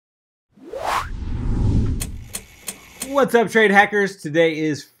What's up, trade hackers? Today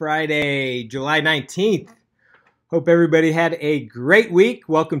is Friday, July 19th. Hope everybody had a great week.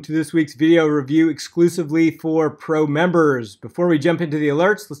 Welcome to this week's video review exclusively for pro members. Before we jump into the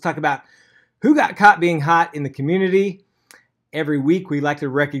alerts, let's talk about who got caught being hot in the community. Every week, we like to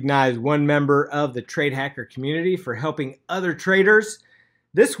recognize one member of the trade hacker community for helping other traders.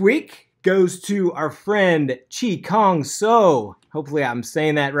 This week goes to our friend Chi Kong So. Hopefully I'm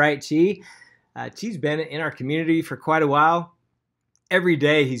saying that right, Chi. Chi's been in our community for quite a while. Every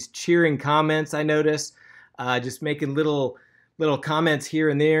day he's cheering comments, I notice, just making little comments here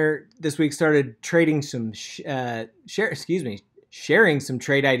and there. This week started trading some sharing some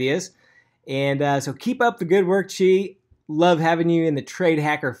trade ideas. And so keep up the good work, Chi. Love having you in the trade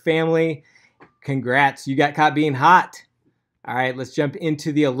hacker family. Congrats, you got caught being hot. All right, let's jump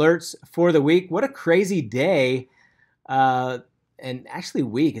into the alerts for the week. What a crazy day. And actually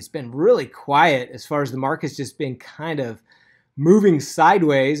week. It's been really quiet as far as the market's just been kind of moving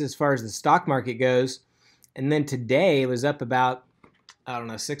sideways as far as the stock market goes. And then today it was up about, I don't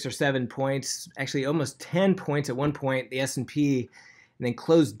know, 6 or 7 points, actually almost 10 points at one point, the S&P, and then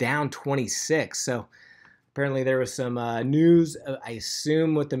closed down 26. So apparently there was some news. I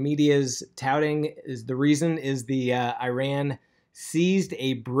assume what the media is touting is the reason is the Iran seized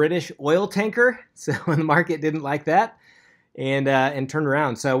a British oil tanker. So the market didn't like that. And turned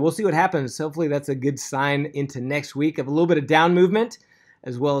around. So we'll see what happens. Hopefully that's a good sign into next week of a little bit of down movement,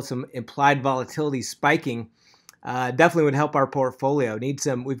 as well as some implied volatility spiking. Definitely would help our portfolio.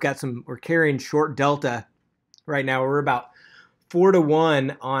 We're carrying short delta right now. We're about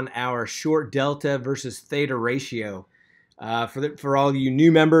 4-to-1 on our short delta versus theta ratio. For all you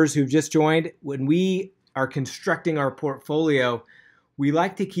new members who've just joined, when we are constructing our portfolio, we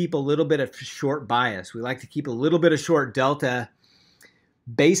like to keep a little bit of short bias. We like to keep a little bit of short delta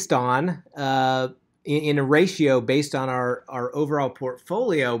based on, in a ratio based on our overall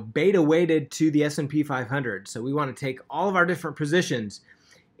portfolio, beta weighted to the S&P 500. So we want to take all of our different positions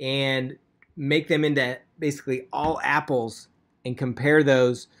and make them into basically all apples and compare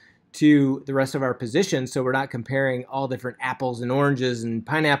those to the rest of our positions. So we're not comparing all different apples and oranges and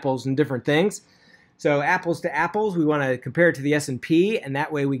pineapples and different things. So apples to apples, we want to compare it to the S&P, and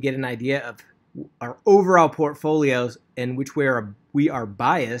that way we get an idea of our overall portfolios and which way we are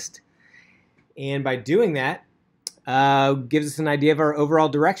biased. And by doing that, gives us an idea of our overall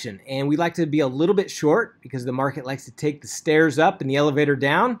direction. And we like to be a little bit short because the market likes to take the stairs up and the elevator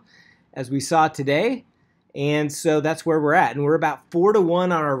down, as we saw today. And so that's where we're at. And we're about 4-to-1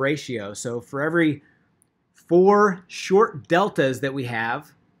 on our ratio. So for every 4 short deltas that we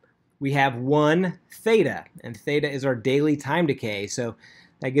have 1 theta, and theta is our daily time decay. So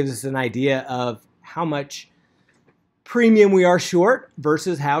that gives us an idea of how much premium we are short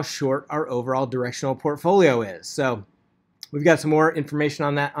versus how short our overall directional portfolio is. So we've got some more information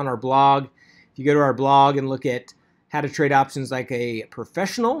on that on our blog. If you go to our blog and look at how to trade options like a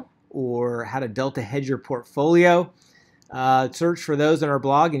professional or how to delta hedge your portfolio, search for those on our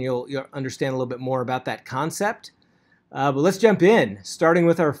blog and you'll understand a little bit more about that concept. But let's jump in, starting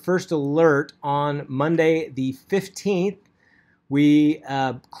with our first alert on Monday the 15th. We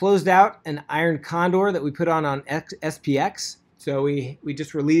closed out an iron condor that we put on SPX. So we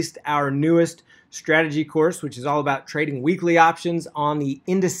just released our newest strategy course, which is all about trading weekly options on the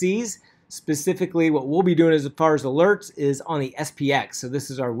indices. Specifically, what we'll be doing as far as alerts is on the SPX. So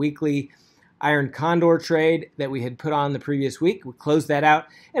this is our weekly iron condor trade that we had put on the previous week. We closed that out.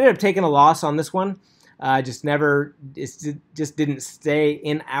 Ended up taking a loss on this one. It just didn't stay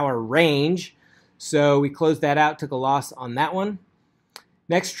in our range. So we closed that out, took a loss on that one.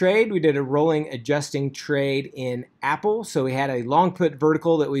 Next trade, we did a rolling adjusting trade in Apple. So we had a long put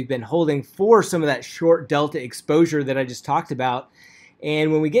vertical that we've been holding for some of that short delta exposure that I just talked about.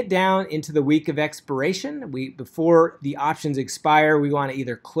 And when we get down into the week of expiration, before the options expire, we want to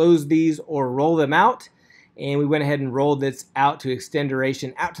either close these or roll them out. And we went ahead and rolled this out to extend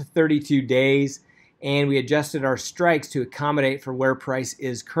duration out to 32 days. And we adjusted our strikes to accommodate for where price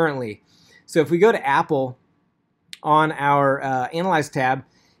is currently. So if we go to Apple on our Analyze tab,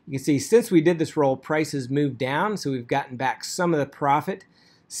 you can see since we did this roll, price has moved down. So we've gotten back some of the profit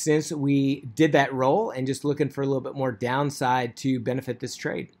since we did that roll and just looking for a little bit more downside to benefit this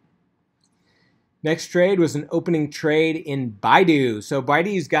trade. Next trade was an opening trade in Baidu. So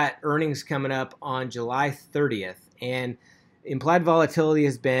Baidu's got earnings coming up on July 30th. And implied volatility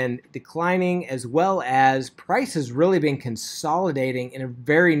has been declining, as well as price has really been consolidating in a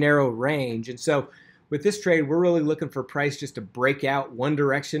very narrow range. And so with this trade, we're really looking for price just to break out one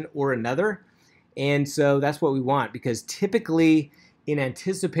direction or another. And so that's what we want, because typically in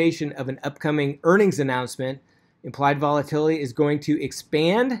anticipation of an upcoming earnings announcement, implied volatility is going to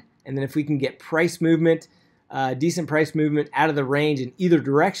expand, and then if we can get price movement, decent price movement out of the range in either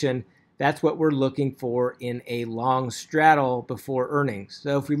direction, that's what we're looking for in a long straddle before earnings.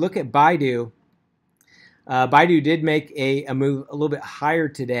 So if we look at Baidu, Baidu did make a move a little bit higher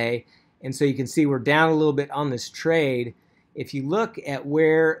today, and so you can see we're down a little bit on this trade. If you look at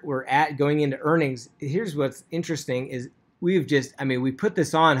where we're at going into earnings, here's what's interesting is we put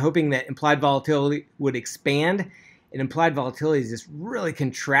this on hoping that implied volatility would expand, and implied volatility is just really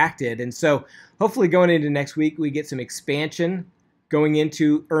contracted. And so hopefully going into next week, we get some expansion going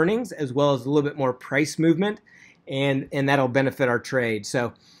into earnings as well as a little bit more price movement, and that'll benefit our trade.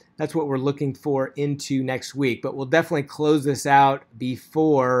 So that's what we're looking for into next week. But we'll definitely close this out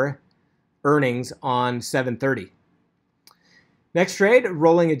before earnings on 7:30. Next trade,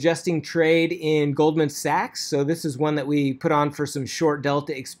 rolling adjusting trade in Goldman Sachs. So this is one that we put on for some short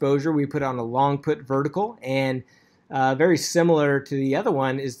delta exposure. We put on a long put vertical, and very similar to the other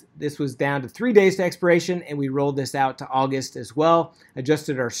one is this was down to 3 days to expiration, and we rolled this out to August as well.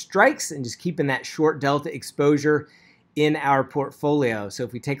 Adjusted our strikes and just keeping that short delta exposure in our portfolio. So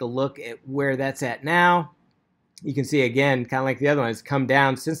if we take a look at where that's at now, you can see again, kind of like the other one, it's come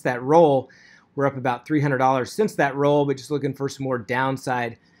down since that roll. We're up about $300 since that roll, but just looking for some more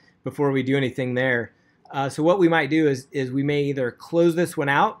downside before we do anything there. So what we might do is we may either close this one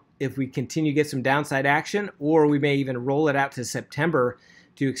out if we continue to get some downside action, or we may even roll it out to September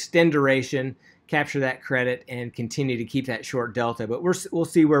to extend duration, capture that credit, and continue to keep that short delta. But we'll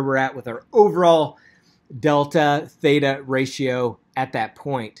see where we're at with our overall delta theta ratio at that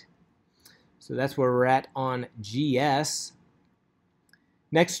point. So that's where we're at on GS.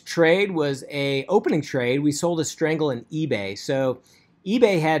 Next trade was a opening trade. We sold a strangle in eBay. So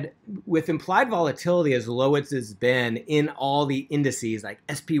eBay had, with implied volatility as low as it's been in all the indices like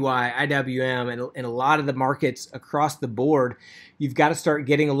SPY, IWM, and a lot of the markets across the board, you've got to start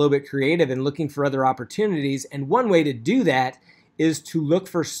getting a little bit creative and looking for other opportunities. And one way to do that is to look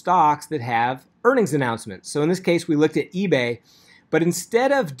for stocks that have earnings announcements. So in this case, we looked at eBay, but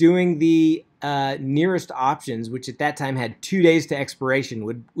instead of doing the nearest options, which at that time had 2 days to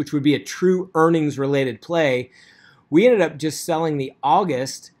expiration, which would be a true earnings related play, we ended up just selling the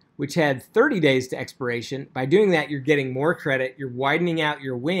August, which had 30 days to expiration. By doing that, you're getting more credit, you're widening out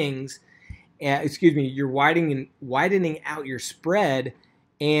your wings, you're widening out your spread,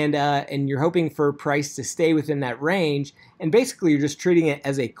 and you're hoping for price to stay within that range. And basically, you're just treating it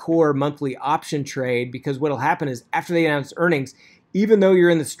as a core monthly option trade, because what'll happen is after they announce earnings, even though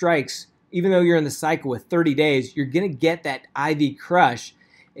you're in the strikes, even though you're in the cycle with 30 days, you're going to get that IV crush.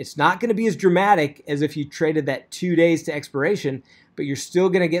 It's not going to be as dramatic as if you traded that 2 days to expiration, but you're still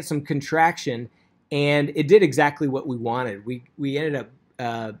going to get some contraction, and it did exactly what we wanted. We ended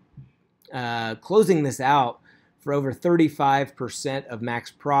up closing this out for over 35% of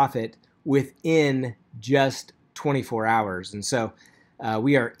max profit within just 24 hours. And so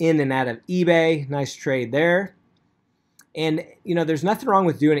we are in and out of eBay. Nice trade there. And, there's nothing wrong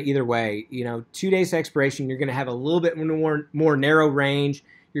with doing it either way. 2 days to expiration, you're going to have a little bit more narrow range.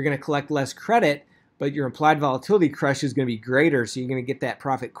 You're going to collect less credit, but your implied volatility crush is going to be greater, so you're going to get that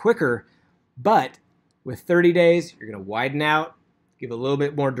profit quicker. But with 30 days, you're going to widen out, give a little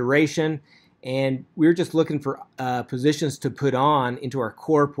bit more duration, and we're just looking for positions to put on into our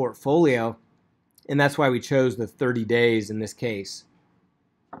core portfolio, and that's why we chose the 30 days in this case.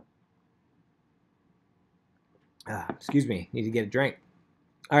 Excuse me, need to get a drink.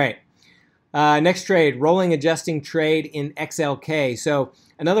 All right, next trade, rolling adjusting trade in XLK. So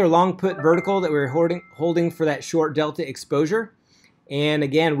another long put vertical that we were holding for that short delta exposure. And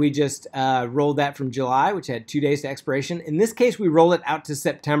again, we just rolled that from July, which had 2 days to expiration. In this case, we roll it out to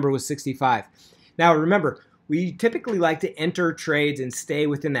September with 65. Now remember, we typically like to enter trades and stay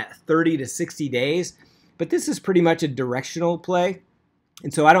within that 30 to 60 days, but this is pretty much a directional play.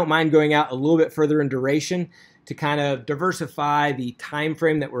 And so I don't mind going out a little bit further in duration to kind of diversify the time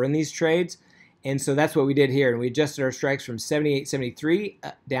frame that we're in these trades. And so that's what we did here. And we adjusted our strikes from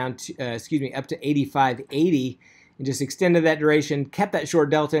 78.73 down to, up to 85.80, and just extended that duration, kept that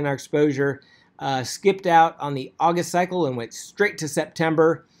short delta in our exposure, skipped out on the August cycle and went straight to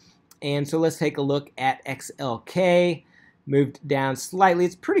September. And so let's take a look at XLK. Moved down slightly.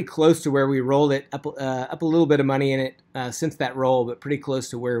 It's pretty close to where we rolled it, up a little bit of money in it since that roll, but pretty close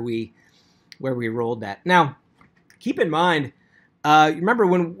to where we rolled that. Now, keep in mind, remember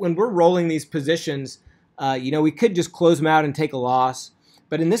when we're rolling these positions, we could just close them out and take a loss.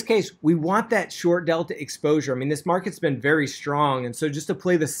 But in this case, we want that short delta exposure. I mean, this market's been very strong, and so just to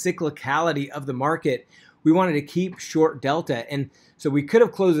play the cyclicality of the market, we wanted to keep short delta. And so we could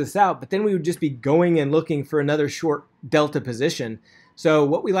have closed this out, but then we would just be going and looking for another short delta position. So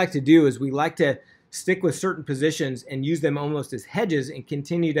what we like to do is we like to stick with certain positions and use them almost as hedges and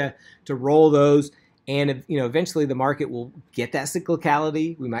continue to roll those. And eventually the market will get that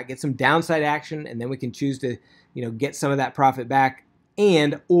cyclicality. We might get some downside action, and then we can choose to get some of that profit back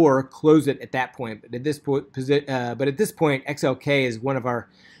and or close it at that point. But at this point, XLK is one of our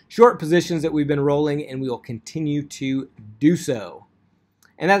short positions that we've been rolling, and we will continue to do so.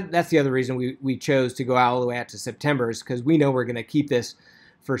 And that's the other reason we chose to go all the way out to September, is because we know we're going to keep this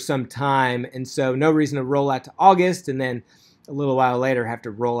for some time. And so no reason to roll out to August and then a little while later have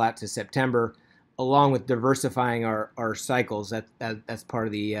to roll out to September, along with diversifying our cycles. That's part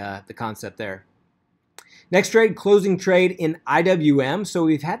of the concept there. Next trade, closing trade in IWM. So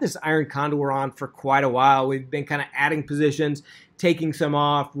we've had this iron condor on for quite a while. We've been kind of adding positions, taking some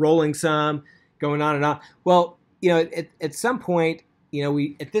off, rolling some, going on and on. Well, at some point,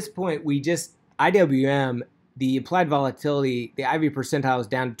 at this point, IWM, the implied volatility, the IV percentile is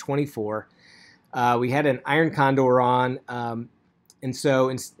down to 24. We had an iron condor on, and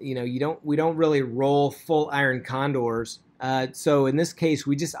so we don't really roll full iron condors. So in this case,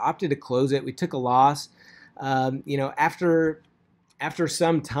 we just opted to close it. We took a loss. After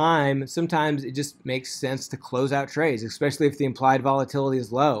some time, sometimes it just makes sense to close out trades, especially if the implied volatility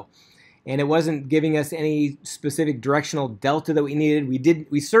is low. And it wasn't giving us any specific directional delta that we needed.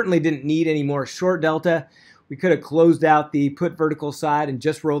 We certainly didn't need any more short delta. We could have closed out the put vertical side and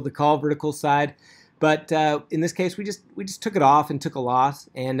just rolled the call vertical side. But in this case, we just took it off and took a loss,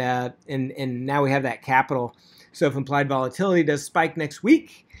 and now we have that capital. So if implied volatility does spike next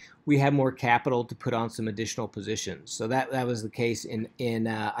week, we have more capital to put on some additional positions. So that was the case in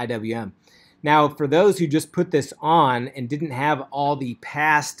IWM. Now, for those who just put this on and didn't have all the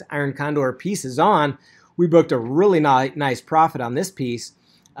past iron condor pieces on, we booked a really nice profit on this piece.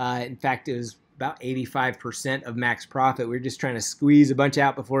 In fact, it was about 85% of max profit. We were just trying to squeeze a bunch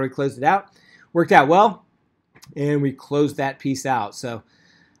out before we closed it out. Worked out well, and we closed that piece out. So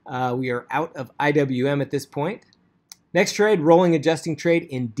we are out of IWM at this point. Next trade, rolling adjusting trade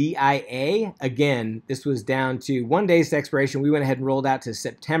in DIA. Again, this was down to 1 day's to expiration. We went ahead and rolled out to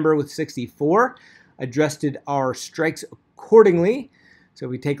September with 64, adjusted our strikes accordingly. So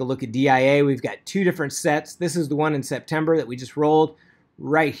we take a look at DIA. We've got two different sets. This is the one in September that we just rolled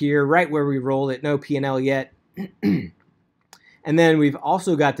right here, right where we rolled it. No P&L yet. And then we've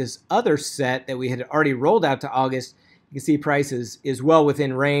also got this other set that we had already rolled out to August. You can see price is well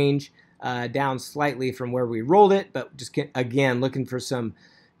within range. Down slightly from where we rolled it, but just again looking for some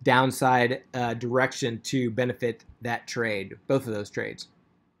downside direction to benefit that trade, both of those trades.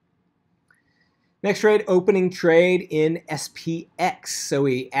 Next trade, opening trade in SPX. So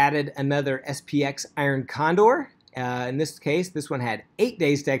we added another SPX iron condor. In this case, this one had 8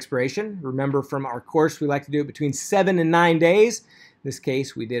 days to expiration. Remember from our course, we like to do it between 7 and 9 days. In this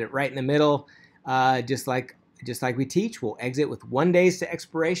case, we did it right in the middle, just like we teach. We'll exit with 1 day to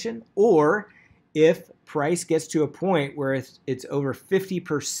expiration, or if price gets to a point where it's over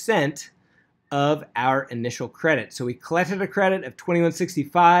 50% of our initial credit. So we collected a credit of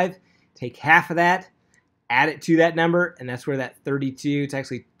 $21.65, take half of that, add it to that number, and that's where that 32, it's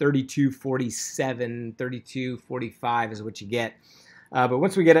actually 32.47, 32.45 is what you get. But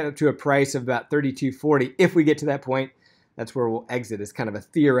once we get up to a price of about 32.40, if we get to that point, that's where we'll exit as kind of a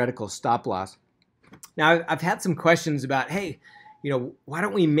theoretical stop loss. Now, I've had some questions about, hey, why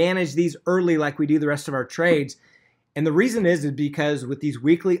don't we manage these early like we do the rest of our trades? And the reason is because with these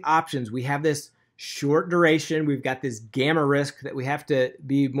weekly options, we have this short duration. We've got this gamma risk that we have to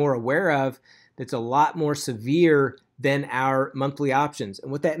be more aware of that's a lot more severe than our monthly options.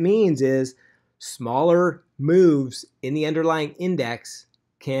 And what that means is smaller moves in the underlying index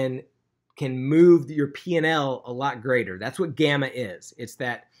can move your P&L a lot greater. That's what gamma is. It's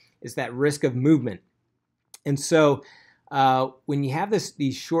that risk of movement. And so when you have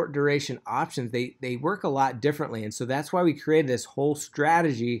these short duration options, they work a lot differently. And so that's why we created this whole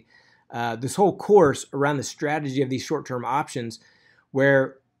strategy, this whole course around the strategy of these short-term options,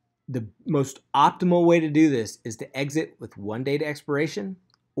 where the most optimal way to do this is to exit with 1 day to expiration,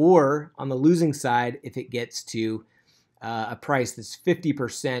 or on the losing side, if it gets to a price that's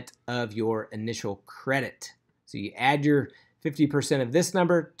 50% of your initial credit. So you add your 50% of this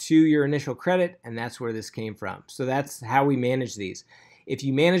number to your initial credit, and that's where this came from. So that's how we manage these. If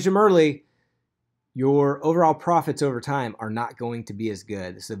you manage them early, your overall profits over time are not going to be as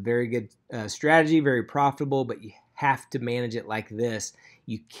good. This is a very good strategy, very profitable, but you have to manage it like this.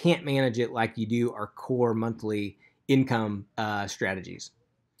 You can't manage it like you do our core monthly income strategies.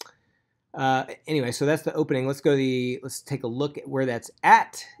 Anyway, so that's the opening. Let's take a look at where that's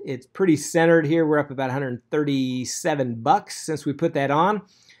at. It's pretty centered here. We're up about 137 bucks since we put that on.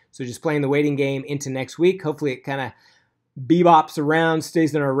 So just playing the waiting game into next week. Hopefully it kind of bebops around,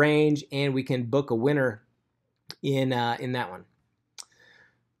 stays in our range, and we can book a winner in that one.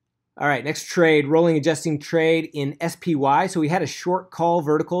 All right, next trade, rolling adjusting trade in SPY. So we had a short call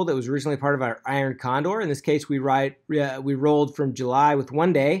vertical that was originally part of our iron condor. In this case, we rolled from July with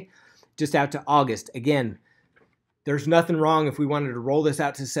 1 day just out to August. Again, there's nothing wrong if we wanted to roll this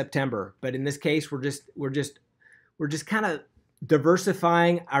out to September, but in this case, we're just kind of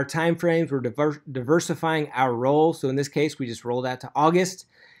diversifying our time frames. We're diversifying our roll. So in this case, we just rolled out to August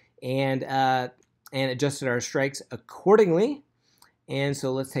and adjusted our strikes accordingly. And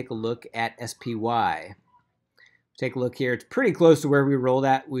so let's take a look at SPY. Take a look here. It's pretty close to where we rolled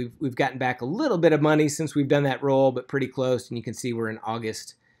at. We've gotten back a little bit of money since we've done that roll, but pretty close. And you can see we're in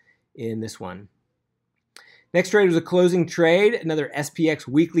August in this one. Next trade was a closing trade, another SPX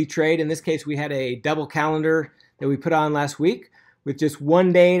weekly trade. In this case, we had a double calendar that we put on last week with just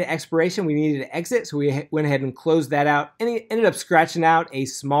 1 day to expiration. We needed to exit, so we went ahead and closed that out, and it ended up scratching out a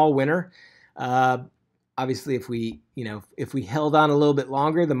small winner. Obviously, if we held on a little bit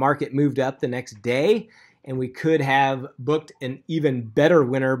longer, the market moved up the next day, and we could have booked an even better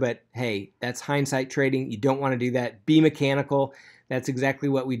winner. But hey, that's hindsight trading. You don't want to do that. Be mechanical. That's exactly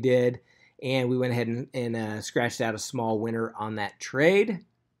what we did, and we went ahead and scratched out a small winner on that trade.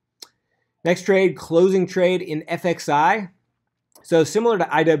 Next trade, closing trade in FXI. So similar to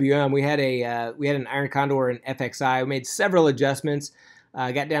IWM, we had an iron condor in FXI. We made several adjustments.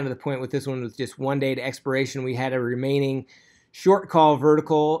 Got down to the point with this one with just 1 day to expiration. We had a remaining short call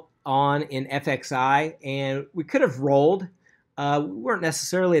vertical on in FXI, and we could have rolled. We weren't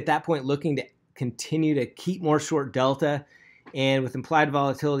necessarily at that point looking to continue to keep more short delta, and with implied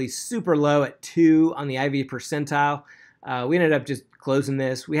volatility super low at 2 on the IV percentile, we ended up just closing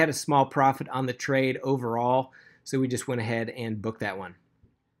this. We had a small profit on the trade overall, so we just went ahead and booked that one.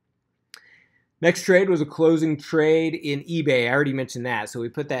 Next trade was a closing trade in eBay. I already mentioned that. So we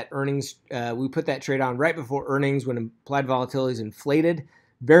put that trade on right before earnings when implied volatility is inflated.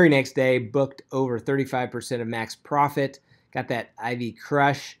 Very next day, booked over 35% of max profit. Got that IV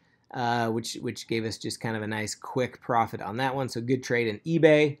crush, which gave us just kind of a nice quick profit on that one. So good trade in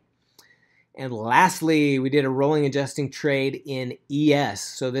eBay. And lastly, we did a rolling adjusting trade in ES.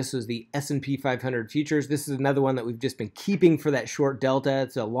 So this was the S&P 500 futures. This is another one that we've just been keeping for that short delta.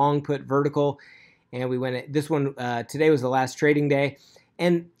 It's a long put vertical, and we went at this one. Today was the last trading day.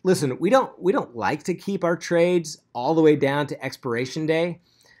 And listen, we don't like to keep our trades all the way down to expiration day,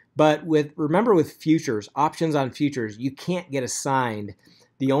 but remember with futures, options on futures, you can't get assigned.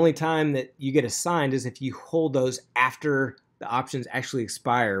 The only time that you get assigned is if you hold those after the options actually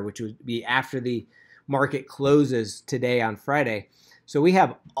expire, which would be after the market closes today on Friday. So we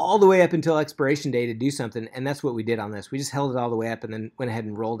have all the way up until expiration day to do something, and that's what we did on this. We just held it all the way up and then went ahead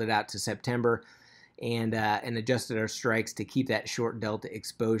and rolled it out to September and adjusted our strikes to keep that short delta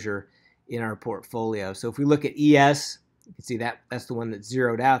exposure in our portfolio. So if we look at ES, you can see that's the one that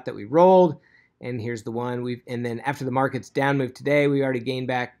zeroed out that we rolled, and here's the one and then after the market's down move today, we already gained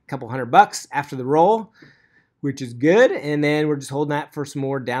back a couple $100 after the roll, which is good, and then we're just holding that for some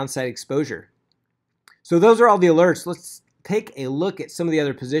more downside exposure. So those are all the alerts. Let's take a look at some of the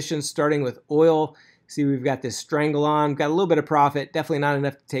other positions, starting with oil. See, we've got this strangle on, got a little bit of profit, definitely not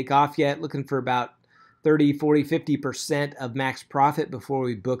enough to take off yet, looking for about 30, 40, 50% of max profit before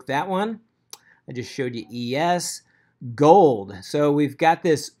we book that one. I just showed you ES. Gold. So we've got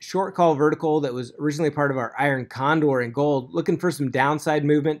this short call vertical that was originally part of our iron condor in gold, looking for some downside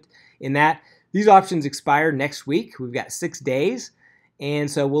movement in that. These options expire next week. We've got 6 days,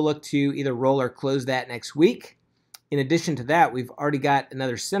 and so we'll look to either roll or close that next week. In addition to that, we've already got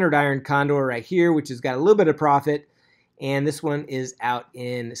another centered iron condor right here, which has got a little bit of profit, and this one is out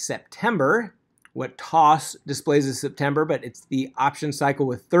in September. What TOS displays is September, but it's the option cycle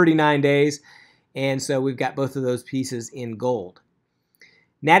with 39 days, and so we've got both of those pieces in gold.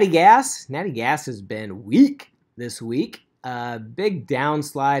 Natty Gas has been weak this week. Big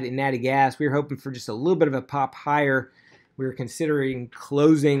downslide in Natty Gas. We were hoping for just a little bit of a pop higher. We were considering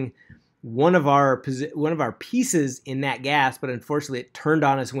closing one of our pieces in Nat Gas, but unfortunately it turned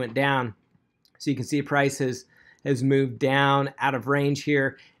on us, went down. So you can see price has moved down out of range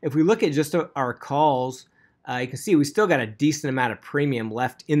here. If we look at just our calls, you can see we still got a decent amount of premium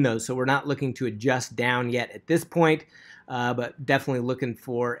left in those, so we're not looking to adjust down yet at this point, but definitely looking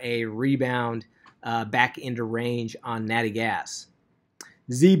for a rebound back into range on Natty Gas.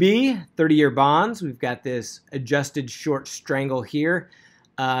 ZB, 30-year bonds. We've got this adjusted short strangle here.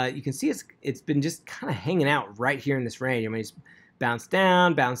 you can see it's been just kind of hanging out right here in this range. I mean, it's bounced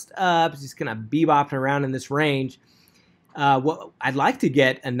down, bounced up, it's just kind of bebopping around in this range. Well, I'd like to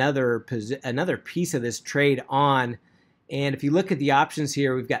get another piece of this trade on, and if you look at the options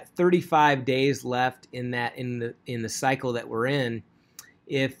here, we've got 35 days left in the cycle that we're in.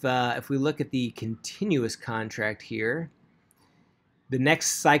 If we look at the continuous contract here, the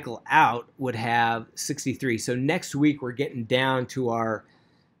next cycle out would have 63. So next week we're getting down to our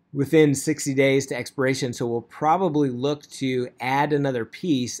within 60 days to expiration. So we'll probably look to add another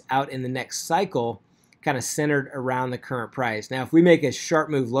piece out in the next cycle, kind of centered around the current price. Now, if we make a sharp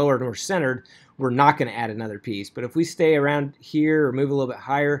move lower and we're centered, we're not going to add another piece. But if we stay around here or move a little bit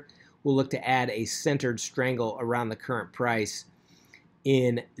higher, we'll look to add a centered strangle around the current price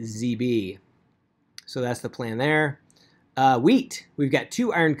in ZB. So that's the plan there. Wheat, we've got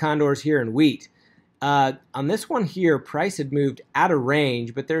 2 iron condors here in wheat. On this one here, price had moved out of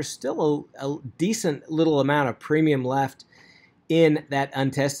range, but there's still a decent little amount of premium left in that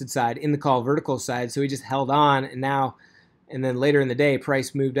untested side, in the call vertical side. So we just held on, and then later in the day,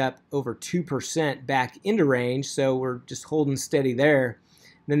 price moved up over 2% back into range. So we're just holding steady there.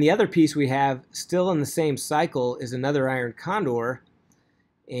 And then the other piece we have still in the same cycle is another iron condor.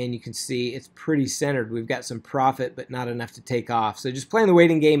 And you can see it's pretty centered. We've got some profit, but not enough to take off. So just playing the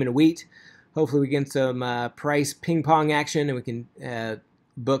waiting game in wheat. Hopefully we get some price ping pong action, and we can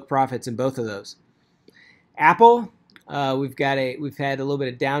book profits in both of those. Apple, we've had a little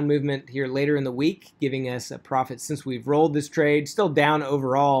bit of down movement here later in the week, giving us a profit since we've rolled this trade. Still down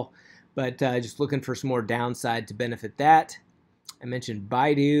overall, but just looking for some more downside to benefit that. I mentioned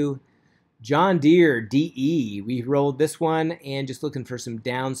Baidu. John Deere, DE, we rolled this one and just looking for some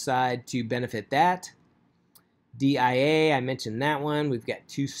downside to benefit that. DIA, I mentioned that one. We've got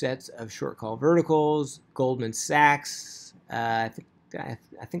 2 sets of short call verticals. Goldman Sachs, I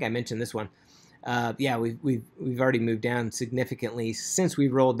think I mentioned this one. Yeah, we've already moved down significantly since we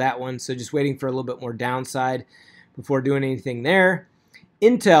rolled that one, so just waiting for a little bit more downside before doing anything there.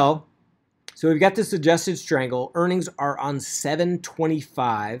 Intel, so we've got this adjusted strangle. Earnings are on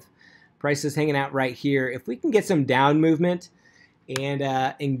 725. Price is hanging out right here. If we can get some down movement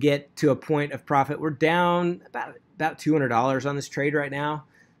and get to a point of profit, we're down about $200 on this trade right now.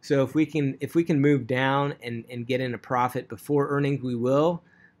 So if we can move down and get in a profit before earnings, we will.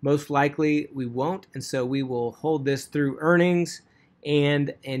 Most likely we won't, and so we will hold this through earnings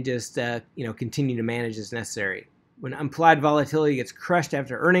and just continue to manage as necessary. When implied volatility gets crushed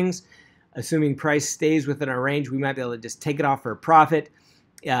after earnings, assuming price stays within our range, we might be able to just take it off for a profit.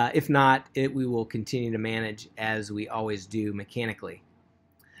 If not, we will continue to manage as we always do mechanically.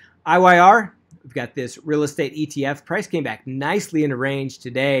 IYR, we've got this real estate ETF. Price came back nicely into range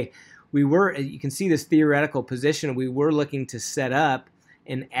today. You can see this theoretical position we were looking to set up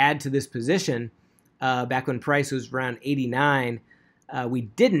and add to this position back when price was around 89. We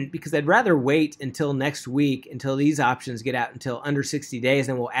didn't, because I'd rather wait until next week, until these options get out until under 60 days,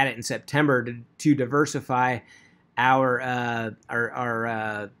 and we'll add it in September to diversify our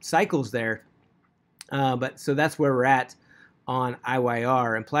cycles there. But so that's where we're at on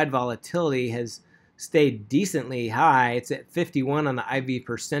IYR. Implied volatility has stayed decently high. It's at 51 on the IV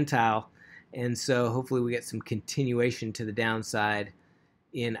percentile, and so hopefully we get some continuation to the downside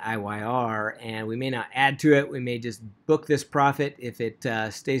in IYR, and we may not add to it. We may just book this profit if it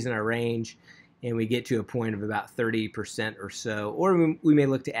stays in our range and we get to a point of about 30% or so, or we may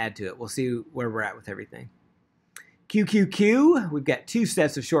look to add to it. We'll see where we're at with everything. QQQ, we've got 2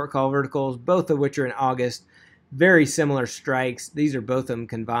 sets of short call verticals, both of which are in August. Very similar strikes. These are both of them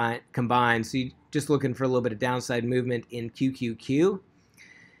combined, so you're just looking for a little bit of downside movement in QQQ.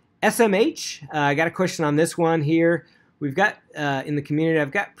 SMH, I got a question on this one here. We've got, in the community,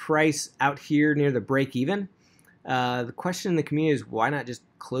 I've got price out here near the break even. The question in the community is, why not just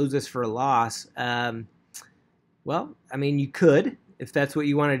close this for a loss? Well, I mean, you could, if that's what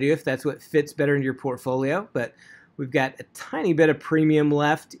you want to do, if that's what fits better into your portfolio, but we've got a tiny bit of premium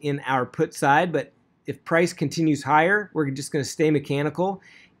left in our put side, but if price continues higher, we're just going to stay mechanical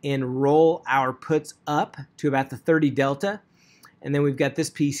and roll our puts up to about the 30 delta. And then we've got this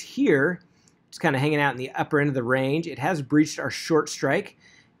piece here, it's kind of hanging out in the upper end of the range. It has breached our short strike,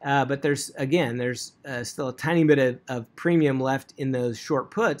 but there's still a tiny bit of premium left in those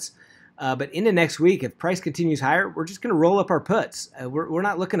short puts. But into next week, if price continues higher, we're just going to roll up our puts. We're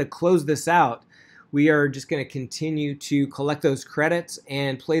not looking to close this out. We are just going to continue to collect those credits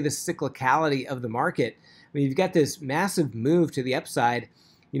and play the cyclicality of the market. I mean, you've got this massive move to the upside.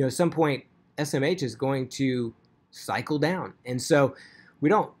 At some point, SMH is going to cycle down, and so we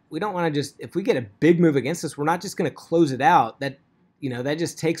don't want to just, if we get a big move against us, we're not just going to close it out. That that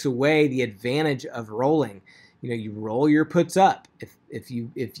just takes away the advantage of rolling. You roll your puts up. If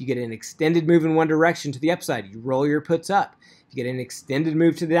you get an extended move in one direction to the upside, you roll your puts up. If you get an extended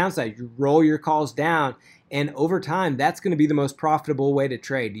move to the downside, you roll your calls down. And over time, that's going to be the most profitable way to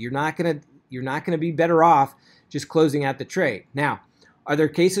trade. You're not going to be better off just closing out the trade. Now, are there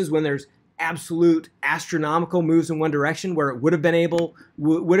cases when there's absolute astronomical moves in one direction where it would have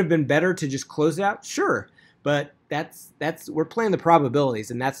been better to just close it out? Sure, but we're playing the probabilities,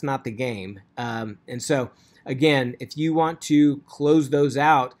 and that's not the game. And so, again, if you want to close those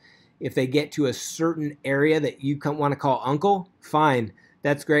out, if they get to a certain area that you want to call uncle, fine,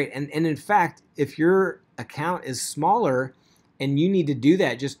 that's great. And in fact, if your account is smaller and you need to do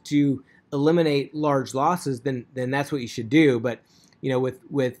that just to eliminate large losses, then that's what you should do. But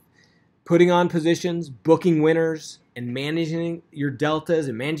with putting on positions, booking winners, and managing your deltas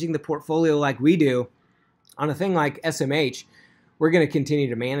and managing the portfolio like we do on a thing like SMH, we're going to continue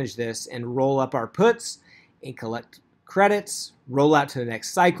to manage this and roll up our puts and collect credits, roll out to the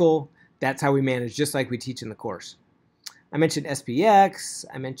next cycle. That's how we manage, just like we teach in the course. I mentioned SPX.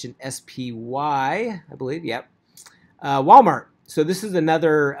 I mentioned SPY, I believe. Yep. Walmart. So this is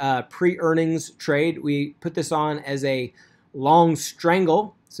another pre-earnings trade. We put this on as a long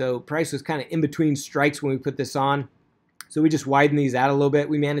strangle. So price was kind of in between strikes when we put this on. So we just widen these out a little bit.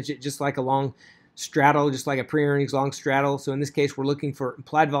 We manage it just like a long straddle, just like a pre-earnings long straddle. So in this case, we're looking for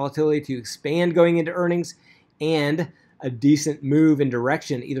implied volatility to expand going into earnings and a decent move in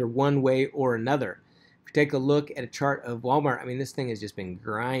direction, either one way or another. If you take a look at a chart of Walmart, I mean, this thing has just been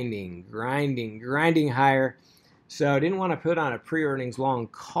grinding higher. So I didn't want to put on a pre-earnings long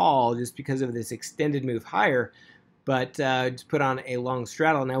call just because of this extended move higher, but just put on a long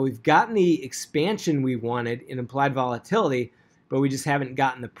straddle. Now we've gotten the expansion we wanted in implied volatility, but we just haven't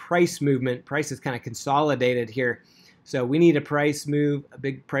gotten the price movement. Price is kind of consolidated here. So we need a price move, a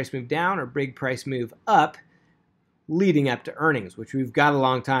big price move down or big price move up leading up to earnings, which we've got a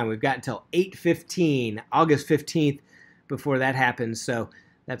long time. We've got until 8/15, August 15th before that happens. So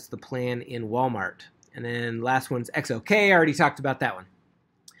that's the plan in Walmart. And then last one's XOK. I already talked about that one.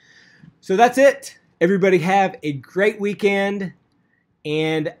 So that's it. Everybody have a great weekend,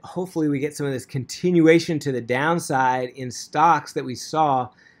 and hopefully we get some of this continuation to the downside in stocks that we saw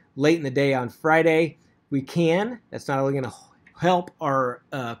late in the day on Friday. We can. That's not only going to help our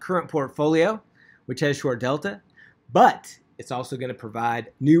current portfolio, which has short delta, but it's also going to provide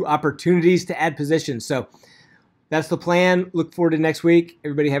new opportunities to add positions. So that's the plan. Look forward to next week.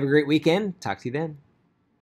 Everybody have a great weekend. Talk to you then.